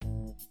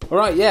All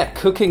right, yeah,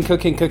 cooking,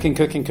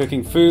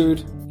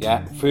 food.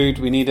 Yeah, food,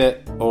 we need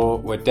it or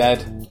we're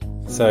dead.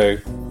 So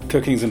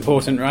cooking's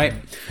important, right?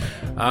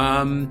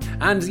 And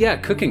yeah,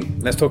 cooking.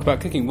 Let's talk about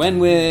cooking. When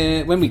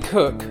we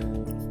cook,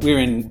 we're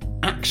in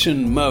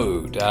action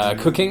mode.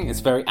 Cooking is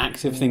a very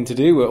active thing to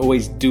do. We're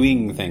always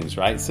doing things,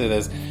 right? So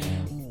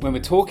when we're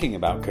talking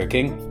about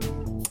cooking,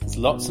 there's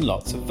lots and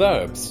lots of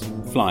verbs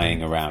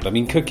flying around. I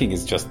mean, cooking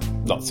is just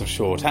lots of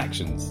short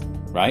actions,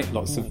 right?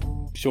 Lots of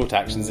short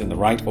actions in the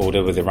right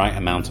order with the right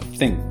amount of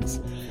things.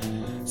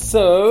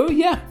 So,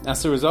 yeah,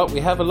 as a result, we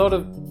have a lot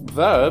of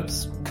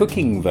verbs,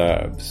 cooking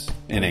verbs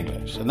in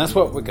English. And that's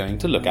what we're going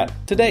to look at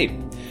today.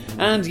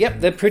 And,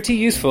 yep, they're pretty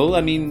useful.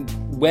 I mean,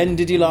 when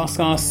did you last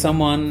ask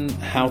someone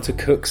how to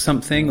cook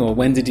something? Or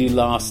when did you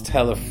last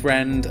tell a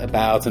friend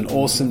about an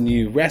awesome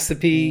new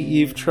recipe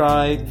you've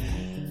tried?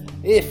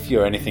 If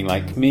you're anything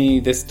like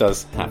me, this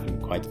does happen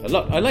quite a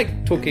lot. I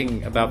like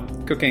talking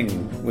about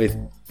cooking with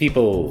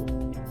people.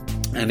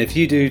 And if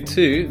you do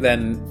too,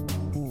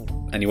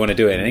 and you want to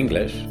do it in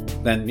English,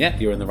 then yeah,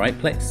 you're in the right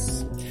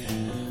place.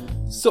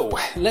 So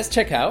let's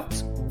check out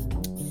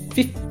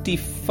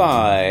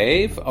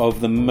 55 of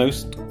the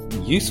most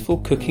useful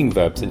cooking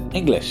verbs in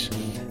English.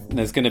 And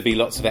there's going to be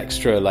lots of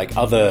extra, like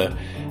other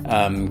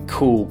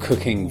cool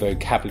cooking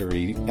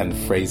vocabulary and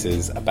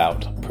phrases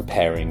about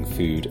preparing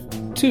food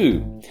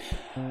too.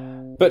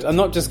 But I'm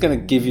not just going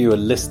to give you a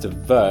list of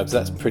verbs.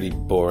 That's pretty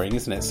boring,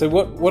 isn't it? So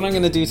what I'm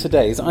going to do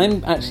today is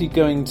I'm actually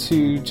going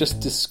to just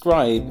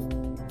describe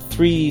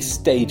 3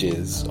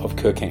 stages of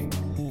cooking.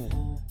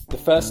 The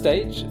first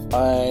stage,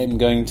 I'm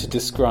going to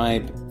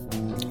describe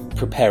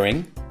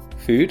preparing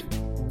food.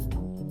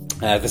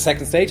 The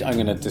second stage, I'm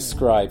going to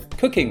describe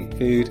cooking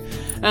food.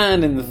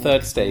 And in the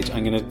third stage,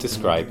 I'm going to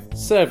describe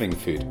serving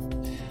food.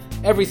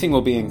 Everything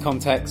will be in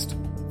context.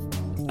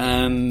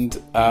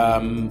 And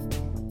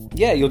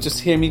yeah, you'll just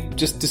hear me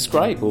just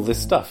describe all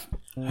this stuff.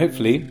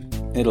 Hopefully,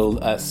 it'll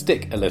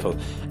stick a little.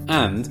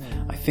 And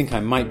I think I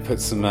might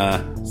put some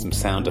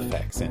sound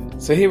effects in.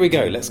 So here we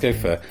go. Let's go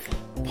for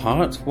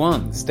part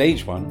 1,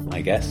 stage 1,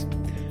 I guess.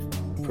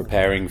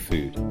 Preparing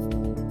food.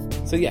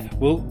 So yeah,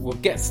 we'll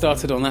get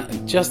started on that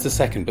in just a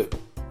second. But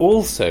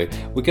also,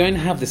 we're going to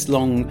have this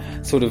long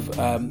sort of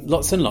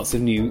lots and lots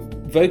of new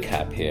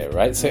vocab here,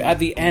 right? So at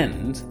the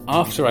end,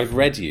 after I've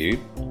read you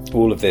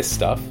all of this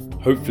stuff,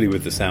 hopefully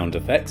with the sound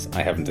effects,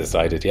 I haven't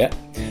decided yet,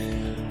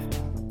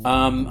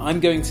 I'm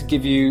going to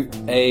give you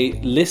a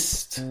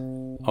list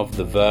of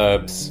the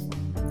verbs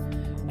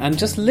and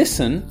just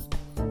listen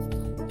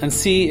and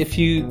see if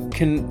you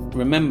can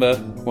remember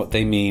what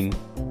they mean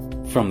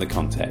from the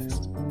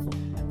context.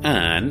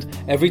 And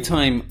every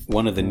time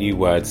one of the new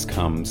words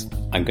comes,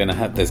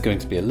 there's going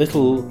to be a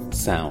little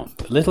sound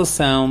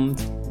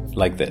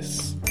like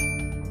this.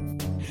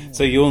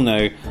 So you'll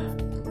know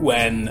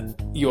when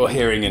you're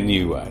hearing a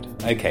new word.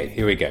 Okay,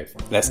 here we go.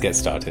 Let's get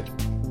started.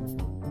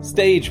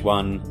 Stage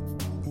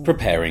 1,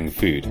 preparing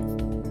food.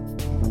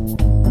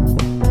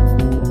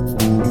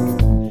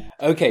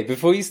 Okay,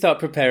 before you start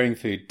preparing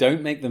food,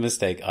 don't make the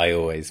mistake I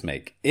always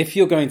make. If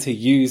you're going to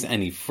use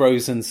any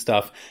frozen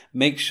stuff,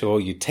 make sure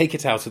you take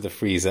it out of the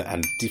freezer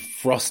and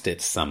defrost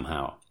it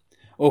somehow.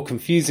 Or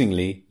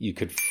confusingly, you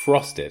could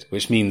frost it,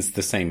 which means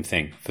the same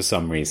thing for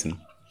some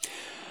reason.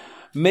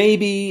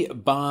 Maybe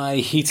by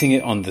heating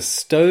it on the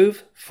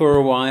stove for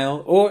a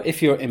while, or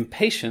if you're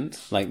impatient,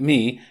 like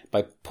me,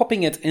 by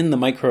popping it in the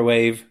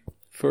microwave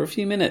for a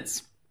few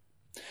minutes.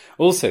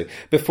 Also,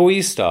 before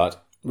you start,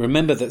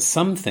 remember that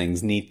some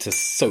things need to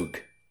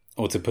soak,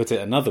 or to put it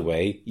another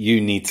way,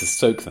 you need to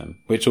soak them,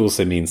 which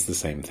also means the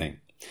same thing.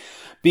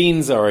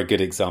 Beans are a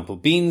good example.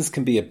 Beans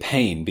can be a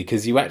pain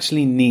because you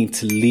actually need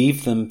to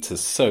leave them to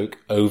soak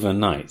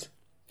overnight.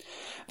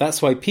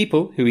 That's why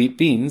people who eat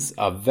beans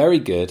are very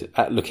good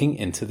at looking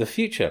into the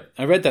future.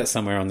 I read that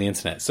somewhere on the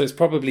internet, so it's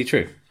probably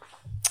true.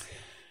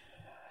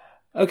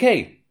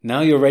 Okay,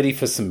 now you're ready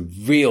for some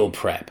real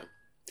prep.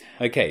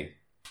 Okay,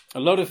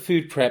 a lot of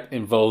food prep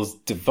involves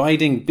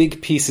dividing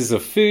big pieces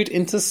of food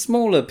into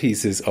smaller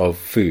pieces of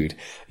food,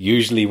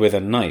 usually with a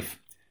knife.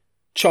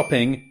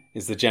 Chopping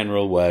is the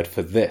general word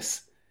for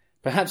this.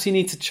 Perhaps you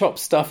need to chop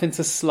stuff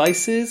into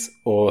slices,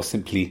 or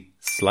simply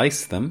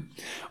slice them,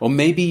 or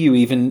maybe you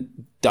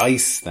even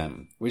dice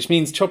them, which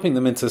means chopping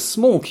them into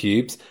small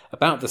cubes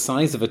about the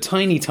size of a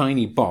tiny,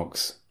 tiny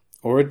box,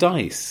 or a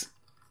dice.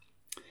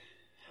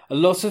 A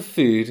lot of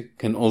food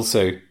can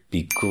also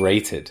be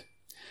grated.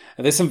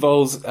 This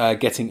involves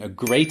getting a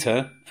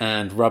grater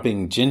and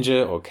rubbing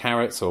ginger or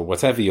carrots or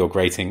whatever you're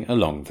grating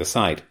along the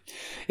side.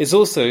 It's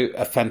also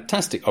a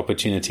fantastic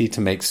opportunity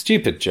to make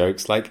stupid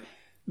jokes like,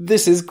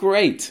 "This is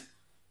great."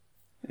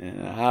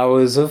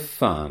 Hours of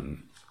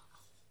fun.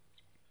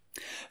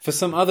 For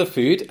some other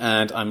food,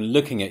 and I'm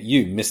looking at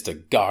you, Mr.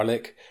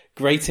 Garlic,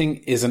 grating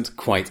isn't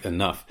quite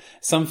enough.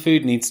 Some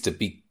food needs to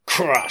be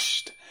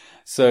crushed.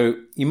 So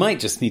you might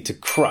just need to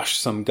crush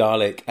some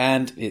garlic,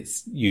 and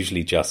it's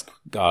usually just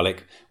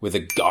garlic with a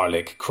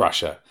garlic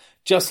crusher.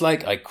 Just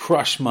like I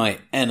crush my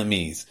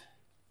enemies.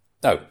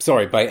 Oh,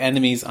 sorry, by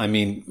enemies I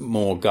mean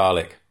more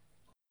garlic.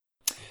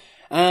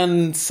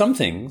 And some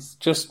things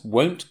just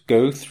won't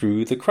go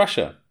through the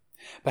crusher.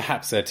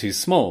 Perhaps they're too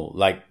small,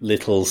 like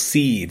little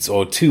seeds,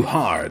 or too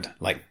hard,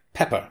 like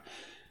pepper.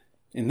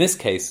 In this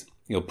case,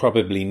 you'll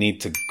probably need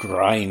to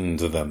grind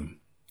them.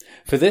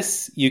 For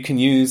this, you can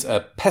use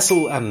a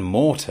pestle and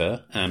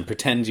mortar and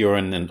pretend you're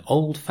in an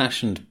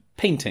old-fashioned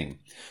painting.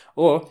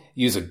 Or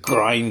use a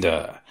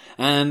grinder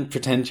and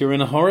pretend you're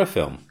in a horror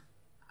film.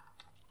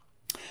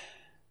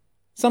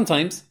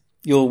 Sometimes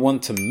you'll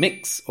want to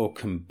mix or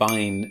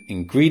combine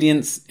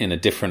ingredients in a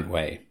different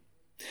way.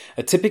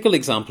 A typical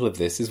example of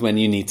this is when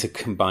you need to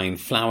combine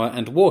flour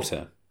and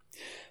water.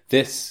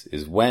 This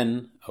is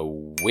when a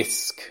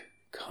whisk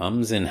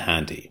comes in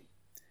handy,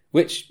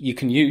 which you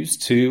can use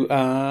to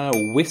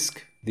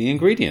whisk the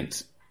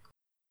ingredients.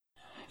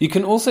 You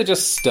can also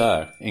just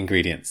stir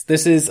ingredients.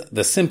 This is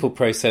the simple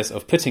process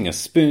of putting a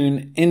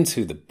spoon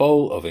into the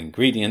bowl of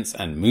ingredients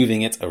and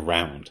moving it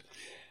around.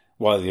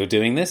 While you're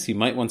doing this, you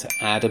might want to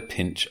add a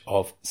pinch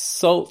of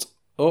salt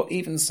or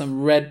even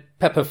some red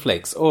pepper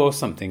flakes or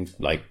something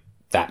like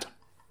that.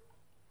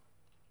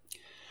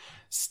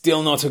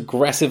 Still not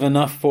aggressive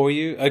enough for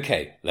you?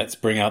 Okay, let's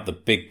bring out the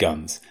big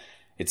guns.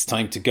 It's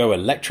time to go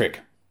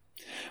electric.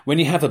 When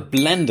you have a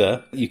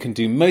blender, you can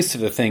do most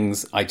of the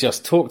things I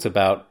just talked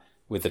about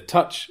with the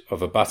touch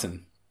of a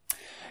button.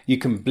 You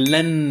can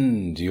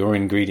blend your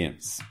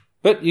ingredients,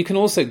 but you can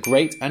also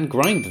grate and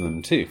grind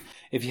them too,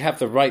 if you have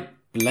the right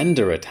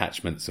blender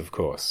attachments, of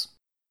course.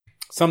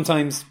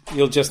 Sometimes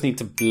you'll just need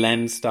to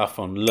blend stuff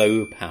on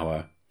low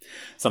power,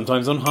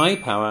 sometimes on high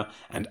power,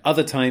 and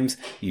other times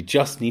you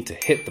just need to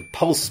hit the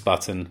pulse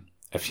button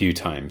a few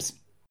times.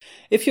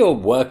 If you're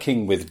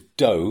working with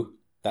dough,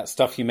 that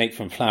stuff you make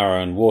from flour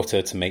and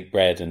water to make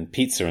bread and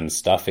pizza and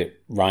stuff,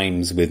 it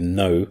rhymes with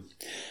no,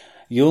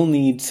 you'll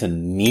need to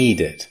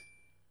knead it.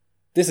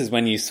 This is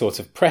when you sort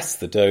of press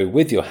the dough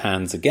with your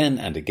hands again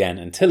and again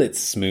until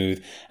it's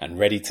smooth and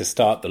ready to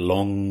start the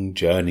long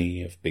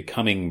journey of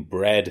becoming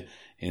bread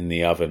in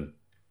the oven.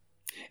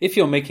 If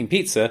you're making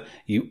pizza,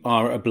 you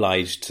are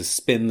obliged to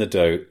spin the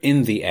dough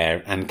in the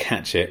air and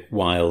catch it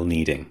while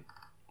kneading.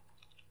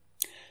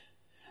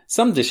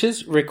 Some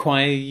dishes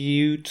require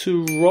you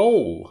to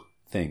roll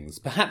things.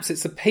 Perhaps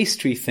it's a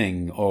pastry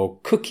thing or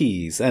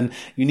cookies and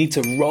you need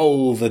to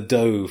roll the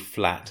dough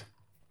flat.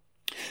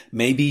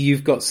 Maybe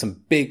you've got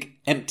some big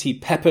empty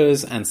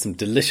peppers and some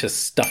delicious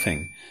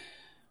stuffing.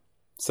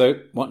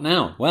 So what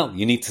now? Well,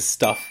 you need to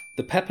stuff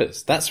the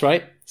peppers. That's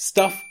right.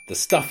 Stuff the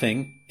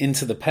stuffing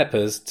into the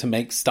peppers to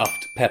make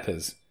stuffed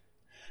peppers.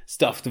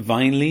 Stuffed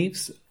vine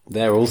leaves,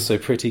 they're also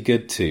pretty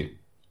good too.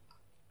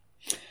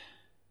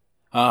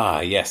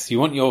 Ah, yes, you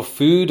want your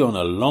food on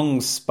a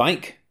long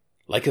spike,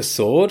 like a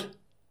sword?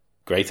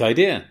 Great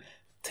idea.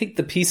 Take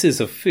the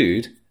pieces of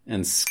food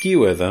and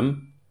skewer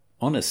them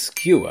on a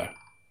skewer.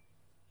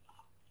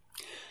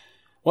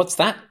 What's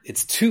that?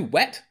 It's too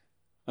wet?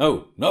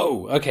 Oh,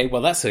 no. Okay,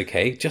 well, that's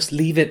okay. Just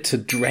leave it to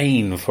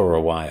drain for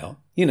a while.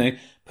 You know,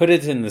 put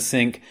it in the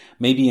sink,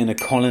 maybe in a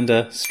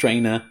colander,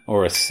 strainer,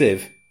 or a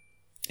sieve.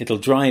 It'll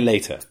dry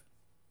later.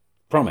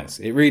 Promise,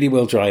 it really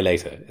will dry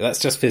later. That's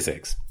just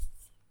physics.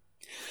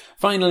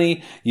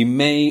 Finally, you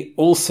may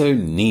also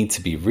need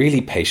to be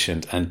really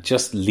patient and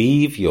just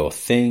leave your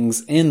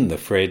things in the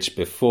fridge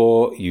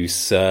before you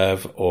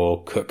serve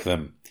or cook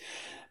them.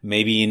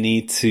 Maybe you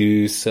need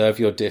to serve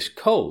your dish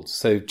cold,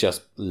 so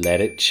just let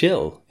it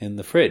chill in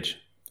the fridge.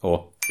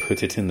 Or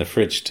put it in the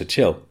fridge to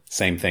chill.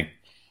 Same thing.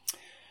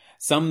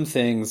 Some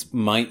things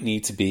might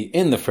need to be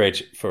in the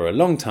fridge for a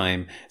long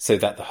time so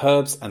that the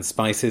herbs and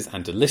spices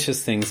and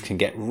delicious things can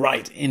get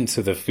right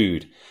into the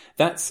food.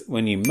 That's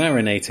when you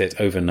marinate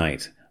it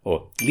overnight,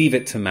 or leave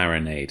it to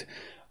marinate,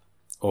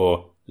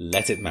 or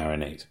let it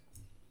marinate.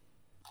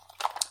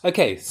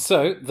 Okay,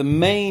 so the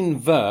main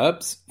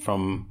verbs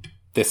from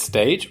this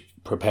stage,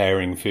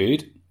 preparing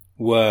food,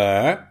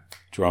 were,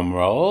 drum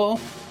roll,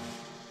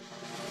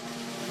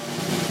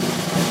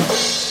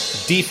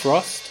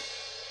 defrost,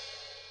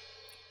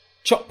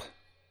 chop.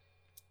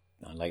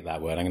 I like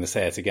that word. I'm going to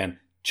say it again.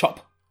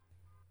 Chop.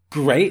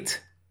 Grate,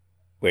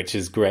 which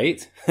is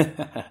great.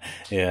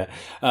 Yeah.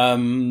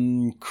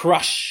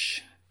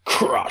 Crush.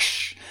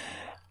 Crush.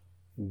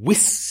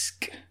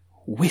 Whisk.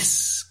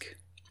 Whisk.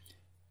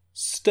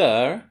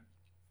 Stir.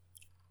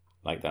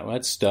 Like that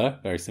word. Stir.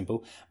 Very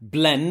simple.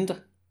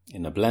 Blend.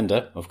 In a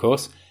blender, of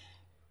course.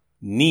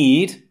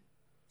 Knead.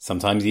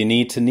 Sometimes you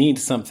need to knead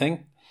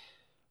something.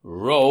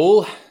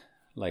 Roll.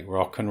 Like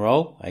rock and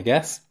roll, I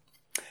guess.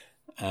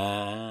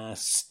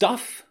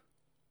 Stuff.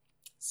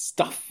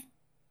 Stuff.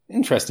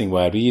 Interesting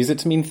word. We use it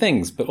to mean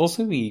things, but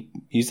also we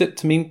use it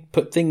to mean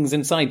put things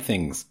inside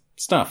things.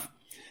 Stuff.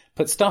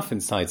 Put stuff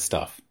inside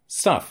stuff.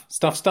 Stuff.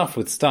 Stuff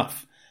with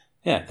stuff.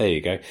 Yeah, there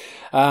you go.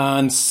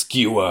 And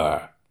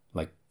skewer.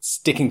 Like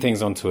sticking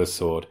things onto a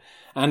sword.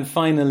 And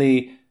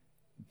finally,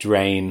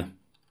 drain.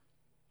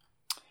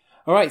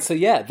 All right, so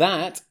yeah,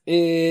 that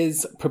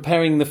is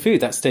preparing the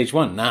food. That's stage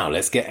one. Now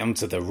let's get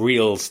onto the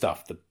real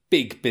stuff, the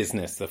big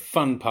business, the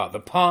fun part, the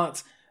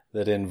part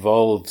that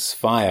involves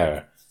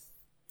fire.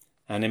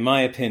 And in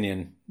my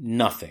opinion,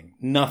 nothing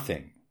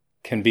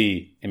can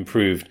be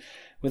improved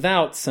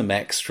without some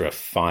extra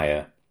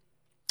fire.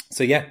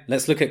 So yeah,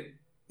 let's look at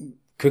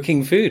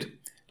cooking food,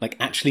 like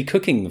actually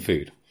cooking the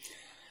food.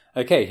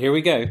 Okay, here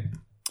we go.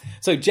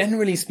 So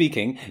generally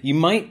speaking, you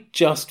might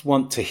just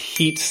want to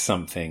heat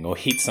something or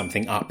heat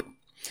something up.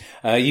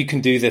 You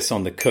can do this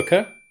on the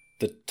cooker,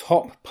 the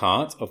top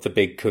part of the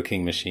big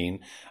cooking machine,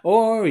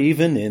 or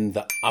even in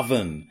the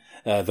oven,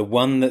 the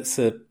one that's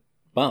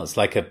it's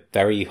like a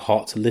very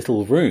hot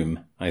little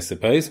room, I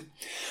suppose.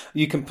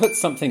 You can put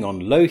something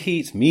on low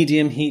heat,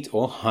 medium heat,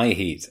 or high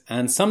heat,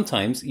 and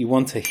sometimes you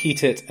want to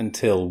heat it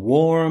until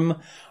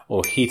warm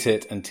or heat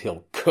it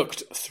until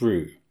cooked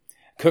through.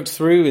 Cooked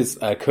through is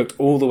cooked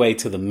all the way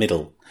to the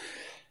middle.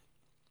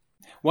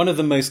 One of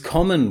the most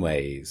common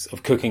ways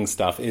of cooking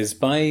stuff is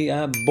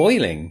by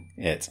boiling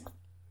it.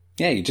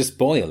 Yeah, you just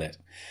boil it.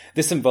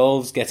 This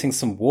involves getting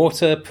some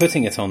water,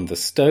 putting it on the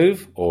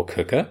stove or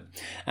cooker,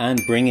 and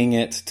bringing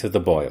it to the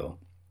boil.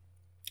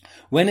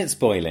 When it's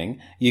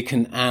boiling, you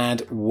can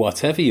add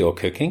whatever you're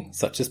cooking,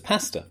 such as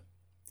pasta.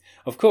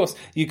 Of course,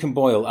 you can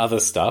boil other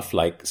stuff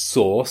like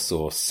sauce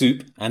or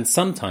soup, and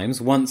sometimes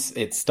once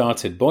it's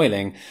started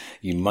boiling,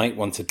 you might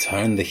want to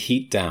turn the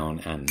heat down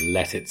and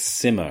let it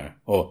simmer,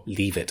 or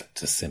leave it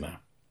to simmer.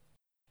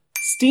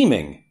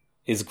 Steaming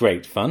is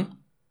great fun.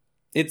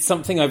 It's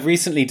something I've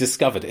recently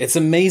discovered. It's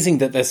amazing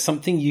that there's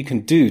something you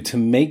can do to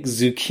make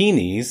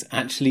zucchinis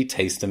actually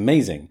taste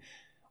amazing.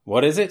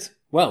 What is it?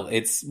 Well,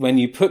 it's when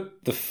you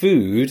put the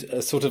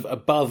food sort of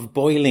above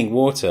boiling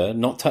water,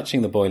 not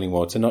touching the boiling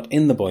water, not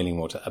in the boiling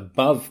water,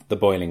 above the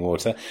boiling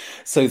water,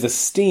 so the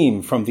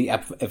steam from the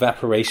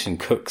evaporation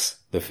cooks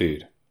the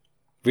food.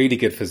 Really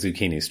good for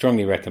zucchini,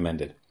 strongly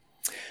recommended.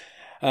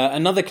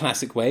 Another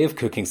classic way of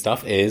cooking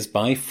stuff is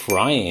by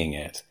frying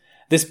it.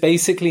 This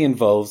basically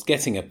involves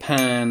getting a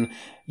pan,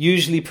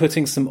 usually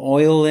putting some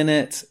oil in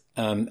it,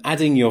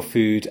 adding your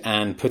food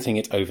and putting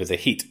it over the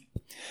heat.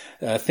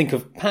 Think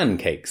of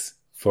pancakes,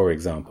 for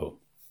example.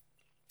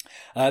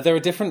 There are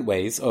different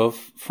ways of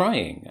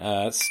frying.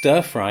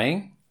 Stir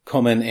frying,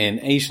 common in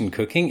Asian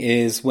cooking,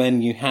 is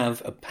when you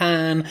have a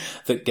pan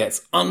that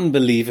gets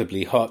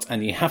unbelievably hot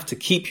and you have to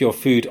keep your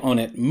food on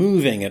it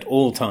moving at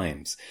all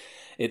times.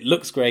 It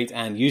looks great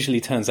and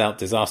usually turns out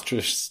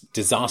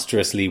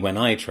disastrously when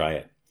I try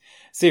it.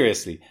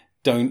 Seriously,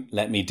 don't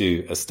let me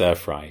do a stir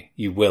fry.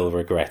 You will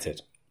regret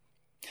it.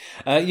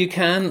 You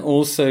can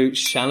also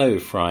shallow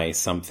fry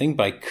something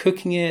by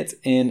cooking it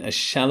in a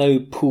shallow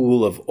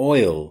pool of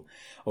oil,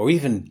 or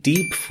even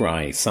deep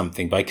fry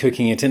something by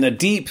cooking it in a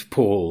deep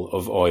pool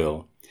of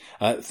oil.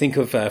 Think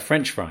of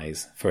French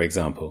fries, for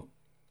example.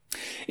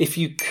 If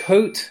you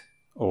coat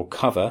or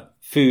cover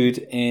food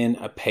in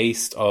a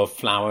paste of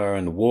flour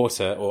and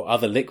water or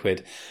other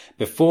liquid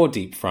before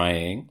deep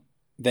frying,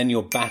 then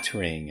you're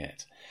battering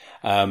it.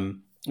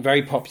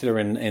 Very popular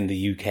in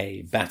the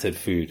UK, battered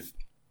food.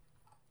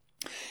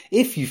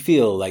 If you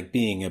feel like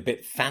being a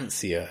bit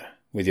fancier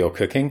with your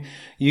cooking,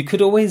 you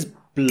could always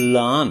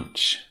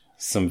blanch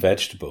some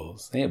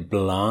vegetables. Yeah,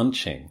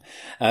 blanching.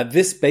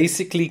 This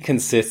basically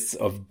consists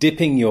of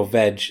dipping your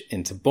veg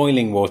into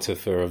boiling water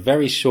for a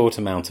very short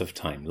amount of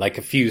time, like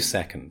a few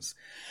seconds.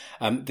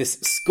 This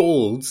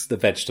scalds the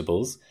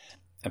vegetables.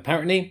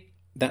 Apparently,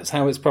 that's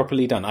how it's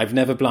properly done. I've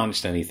never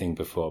blanched anything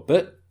before,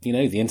 but you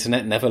know, the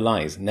internet never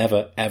lies,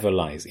 never ever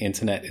lies. The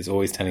internet is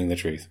always telling the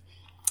truth.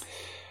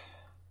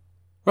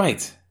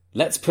 Right,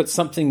 let's put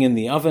something in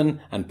the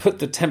oven and put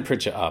the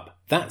temperature up.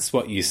 That's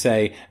what you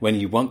say when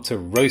you want to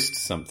roast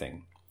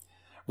something.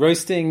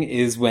 Roasting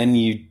is when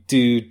you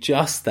do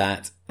just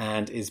that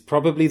and is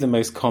probably the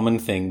most common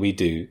thing we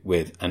do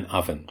with an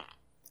oven.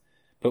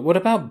 But what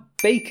about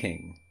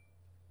baking?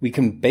 We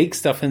can bake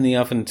stuff in the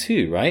oven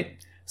too, right?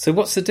 So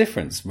what's the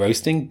difference?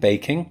 Roasting,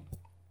 baking?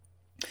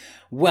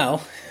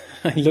 Well,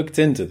 I looked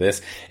into this.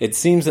 It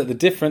seems that the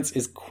difference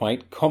is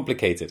quite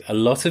complicated. A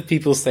lot of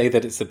people say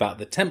that it's about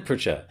the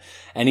temperature.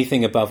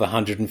 Anything above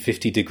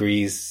 150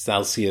 degrees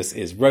Celsius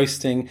is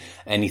roasting.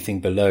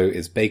 Anything below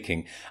is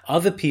baking.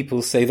 Other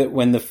people say that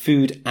when the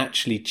food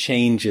actually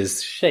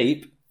changes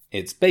shape,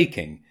 it's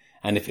baking.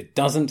 And if it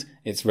doesn't,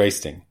 it's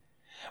roasting.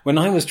 When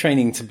I was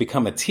training to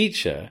become a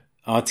teacher,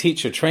 our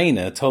teacher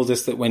trainer told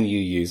us that when you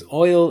use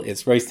oil,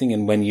 it's roasting,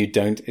 and when you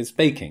don't, it's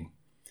baking.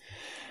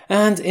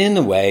 And in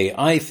a way,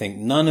 I think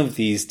none of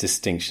these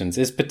distinctions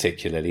is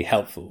particularly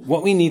helpful.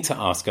 What we need to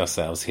ask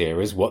ourselves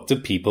here is, what do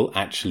people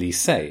actually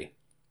say?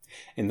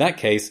 In that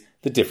case,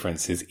 the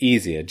difference is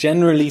easier.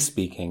 Generally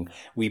speaking,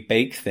 we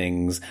bake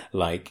things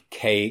like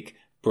cake,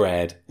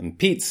 bread, and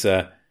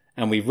pizza,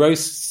 and we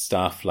roast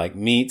stuff like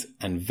meat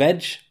and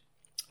veg,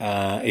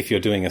 if you're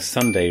doing a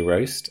Sunday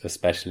roast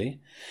especially.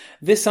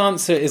 This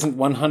answer isn't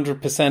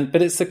 100%,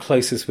 but it's the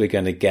closest we're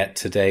going to get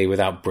today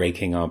without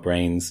breaking our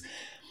brains.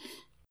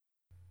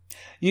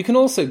 You can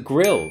also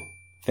grill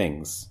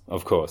things,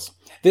 of course.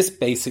 This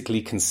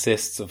basically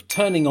consists of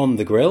turning on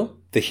the grill,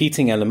 the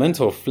heating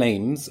element or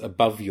flames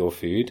above your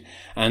food,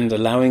 and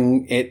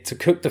allowing it to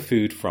cook the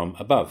food from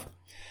above.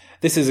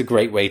 This is a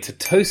great way to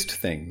toast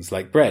things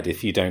like bread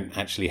if you don't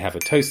actually have a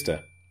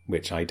toaster.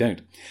 which I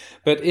don't.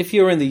 But if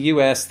you're in the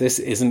US, this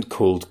isn't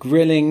called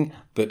grilling,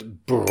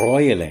 but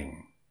broiling.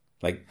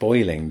 Like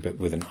boiling, but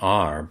with an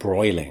R,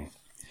 broiling.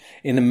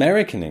 In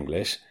American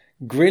English,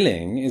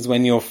 grilling is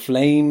when your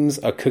flames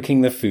are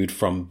cooking the food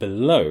from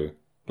below,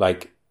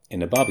 like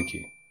in a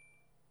barbecue.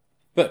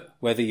 But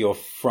whether you're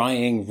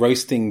frying,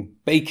 roasting,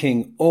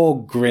 baking,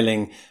 or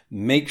grilling,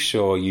 make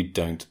sure you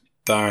don't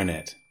burn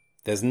it.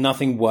 There's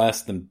nothing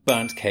worse than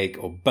burnt cake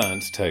or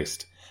burnt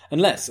toast.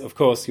 Unless, of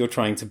course, you're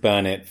trying to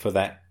burn it for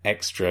that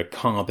extra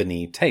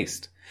carbony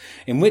taste.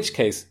 In which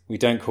case, we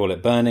don't call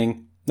it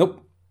burning.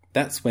 Nope.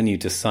 That's when you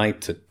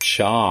decide to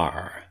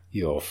char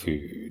your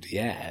food.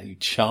 Yeah, you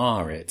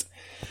char it.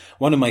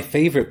 One of my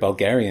favorite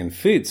Bulgarian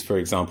foods, for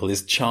example,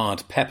 is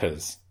charred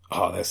peppers.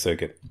 Oh, they're so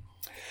good.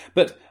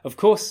 But, of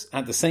course,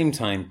 at the same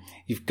time,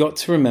 you've got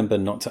to remember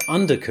not to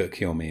undercook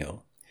your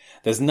meal.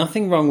 There's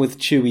nothing wrong with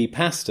chewy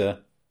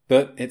pasta,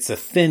 but it's a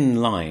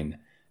thin line.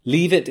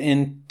 Leave it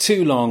in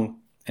too long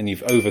and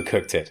you've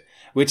overcooked it,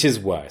 which is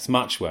worse,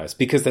 much worse,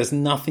 because there's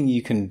nothing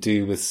you can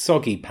do with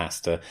soggy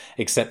pasta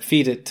except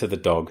feed it to the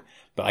dog.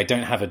 But I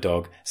don't have a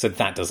dog, so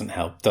that doesn't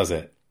help, does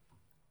it?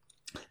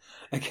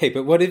 Okay,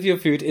 but what if your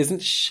food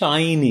isn't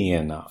shiny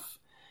enough?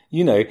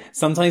 You know,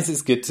 sometimes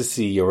it's good to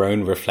see your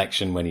own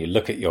reflection when you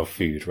look at your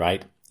food,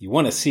 right? You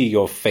want to see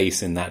your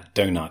face in that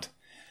donut.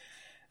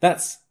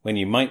 That's when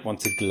you might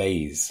want to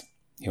glaze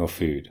your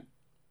food.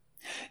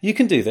 You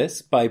can do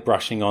this by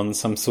brushing on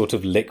some sort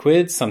of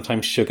liquid,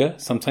 sometimes sugar,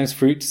 sometimes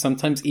fruit,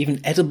 sometimes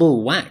even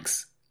edible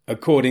wax,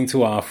 according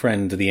to our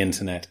friend the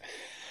internet.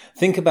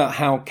 Think about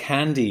how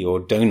candy or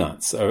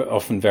donuts are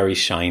often very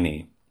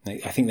shiny. I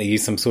think they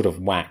use some sort of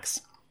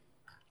wax.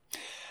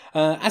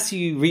 As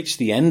you reach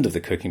the end of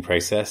the cooking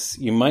process,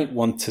 you might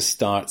want to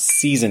start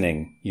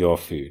seasoning your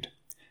food.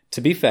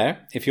 To be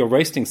fair, if you're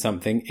roasting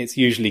something, it's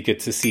usually good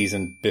to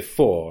season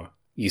before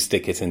you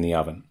stick it in the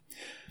oven.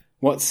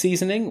 What's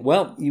seasoning?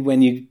 Well,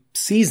 when you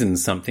season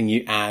something,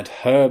 you add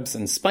herbs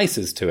and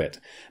spices to it.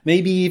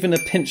 Maybe even a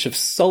pinch of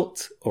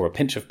salt, or a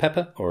pinch of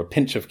pepper, or a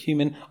pinch of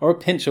cumin, or a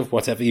pinch of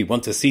whatever you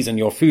want to season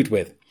your food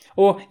with.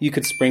 Or you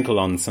could sprinkle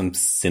on some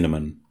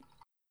cinnamon.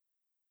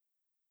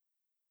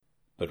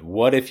 But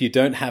what if you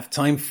don't have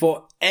time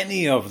for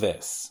any of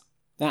this?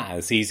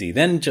 That's easy.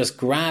 Then just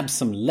grab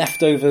some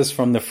leftovers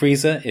from the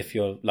freezer, if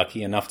you're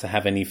lucky enough to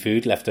have any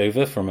food left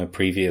over from a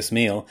previous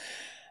meal,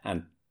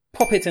 and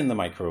pop it in the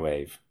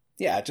microwave.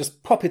 Yeah,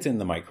 just pop it in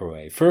the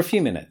microwave for a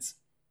few minutes.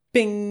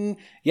 Bing!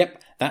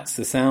 Yep, that's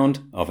the sound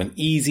of an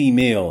easy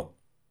meal.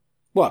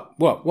 What?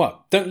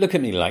 Don't look at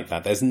me like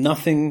that. There's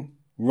nothing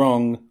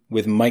wrong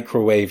with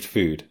microwaved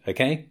food,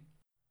 okay?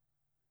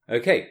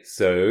 Okay,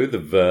 so the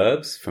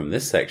verbs from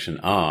this section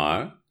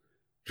are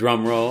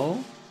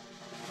drumroll,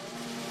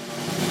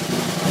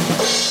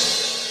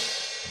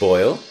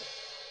 boil,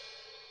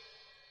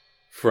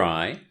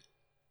 fry,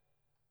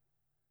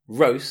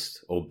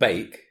 roast or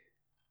bake,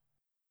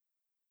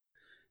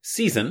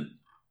 season,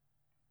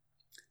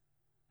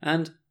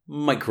 and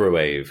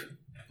microwave.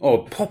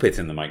 Or pop it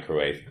in the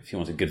microwave, if you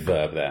want a good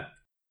verb there.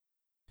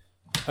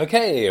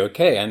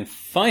 Okay, and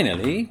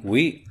finally,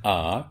 we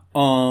are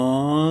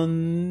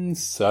on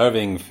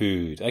serving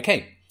food.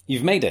 Okay,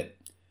 you've made it.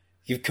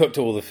 You've cooked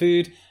all the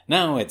food.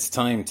 Now it's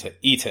time to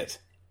eat it.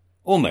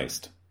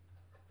 Almost.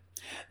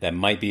 There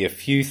might be a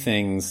few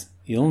things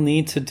you'll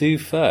need to do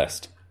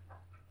first.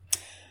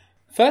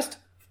 First,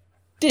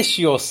 dish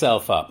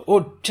yourself up,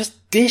 or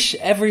just dish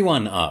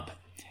everyone up.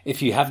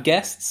 If you have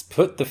guests,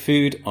 put the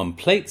food on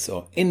plates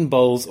or in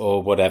bowls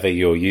or whatever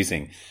you're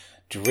using.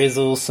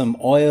 Drizzle some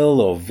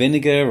oil or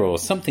vinegar or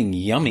something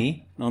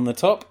yummy on the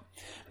top.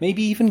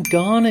 Maybe even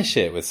garnish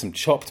it with some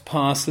chopped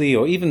parsley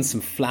or even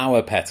some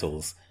flower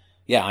petals.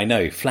 Yeah, I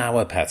know,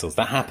 flower petals,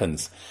 that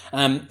happens.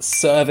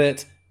 Serve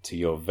it to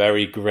your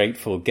very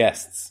grateful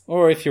guests.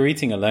 Or if you're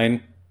eating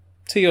alone,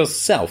 to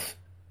yourself.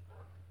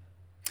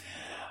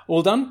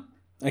 All done?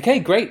 Okay,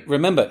 great.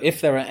 Remember,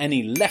 if there are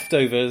any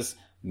leftovers,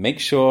 make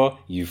sure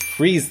you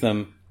freeze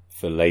them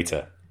for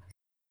later.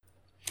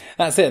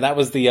 That's it. That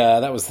was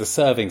the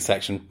serving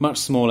section, much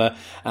smaller.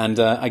 And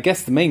I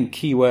guess the main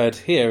key word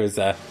here is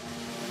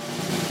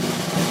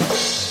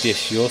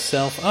dish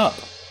yourself up,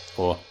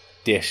 or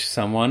dish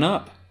someone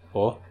up,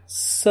 or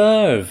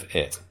serve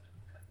it.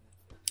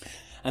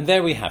 And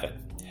there we have it.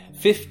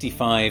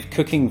 55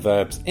 cooking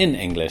verbs in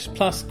English,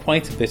 plus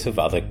quite a bit of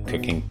other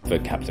cooking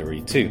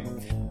vocabulary too.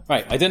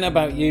 Right, I don't know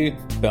about you,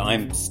 but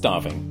I'm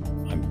starving.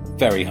 I'm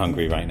very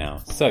hungry right now.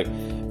 So,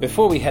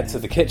 before we head to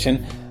the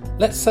kitchen,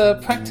 let's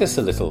practice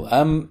a little.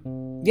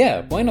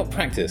 Why not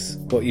practice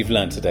what you've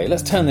learned today?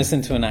 Let's turn this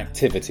into an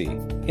activity.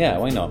 Yeah,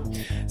 why not?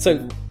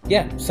 So,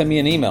 send me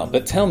an email,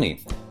 but tell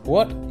me,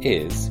 what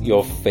is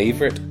your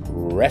favorite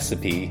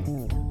recipe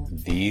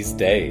these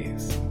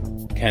days?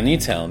 Can you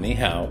tell me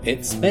how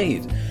it's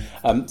made?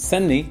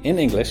 Send me, in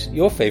English,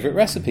 your favorite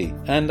recipe.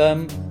 And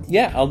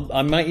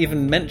I might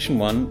even mention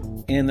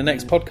one in the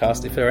next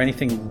podcast if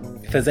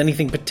there's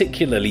anything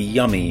particularly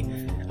yummy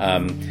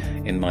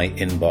in my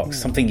inbox.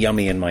 Something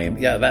yummy in my...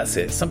 that's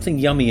it. Something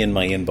yummy in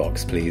my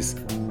inbox, please.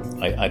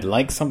 I'd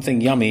like something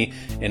yummy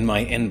in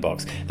my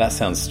inbox. That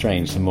sounds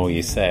strange the more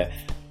you say it.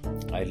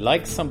 I'd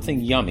like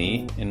something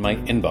yummy in my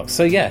inbox.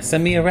 So yeah,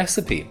 send me a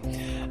recipe.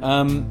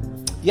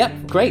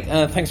 Great.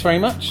 Thanks very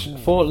much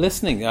for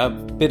listening. A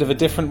bit of a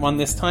different one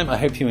this time. I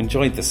hope you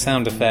enjoyed the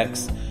sound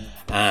effects.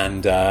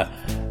 And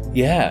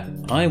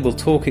I will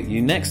talk at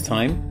you next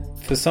time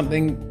for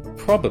something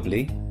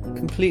probably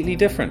completely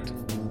different.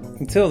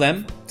 Until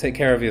then, take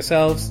care of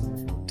yourselves.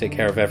 Take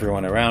care of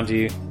everyone around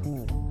you.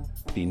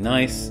 Be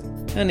nice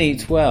and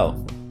eat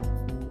well.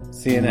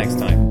 See you next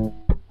time.